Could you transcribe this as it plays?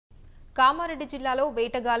కామారెడ్డి జిల్లాలో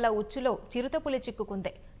వేటగాళ్ల ఉచ్చులో చిరుతపులి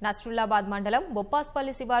చిక్కుకుంది. నస్రుల్లాబాద్ మండలం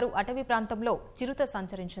బొప్పాస్పల్లి శివారు అటవీ ప్రాంతంలో చిరుత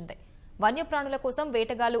సంచరించింది. వన్యప్రాణుల కోసం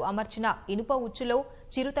వేటగాళ్లు అమర్చిన ఇనుప ఉచ్చులో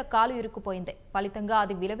చిరుత కాలు ఇరుక్కుపోయింది. ఫలితంగా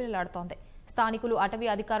అది విలవిలలాడుతోంది. స్థానికులు అటవీ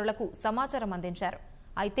అధికారులకు సమాచారం అందించారు.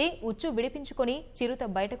 అయితే ఉచ్చు విడిపించుకుని చిరుత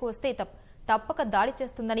బయటకు వస్తే తప్పక దాడి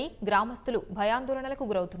చేస్తుందని గ్రామస్తులు భయాందోళనలకు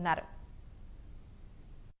గురవుతున్నారు.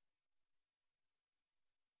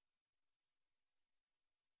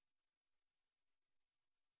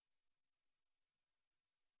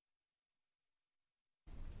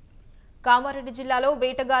 కామారెడ్డి జిల్లాలో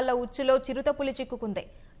వేటగాళ్ల ఉచ్చులో చిరుతపులి చిక్కుకుంది.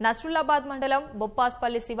 నస్రుల్లాబాద్ మండలం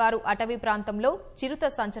బొప్పాస్పల్లి శివారు అటవీ ప్రాంతంలో చిరుత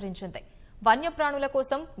సంచరించింది. వన్యప్రాణుల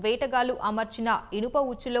కోసం వేటగాళ్లు అమర్చిన ఇనుప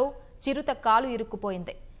ఉచ్చులో చిరుత కాలు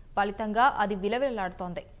ఇరుక్కుపోయింది. ఫలితంగా అది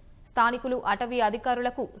విలవిలలాడుతోంది. స్థానికులు అటవీ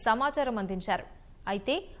అధికారులకు సమాచారం అందించారు.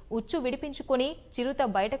 అయితే ఉచ్చు విడిపించుకుని చిరుత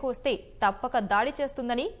బయటకు వస్తే తప్పక దాడి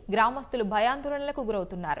చేస్తుందని గ్రామస్తులు భయాందోళనలకు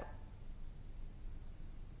గురవుతున్నారు.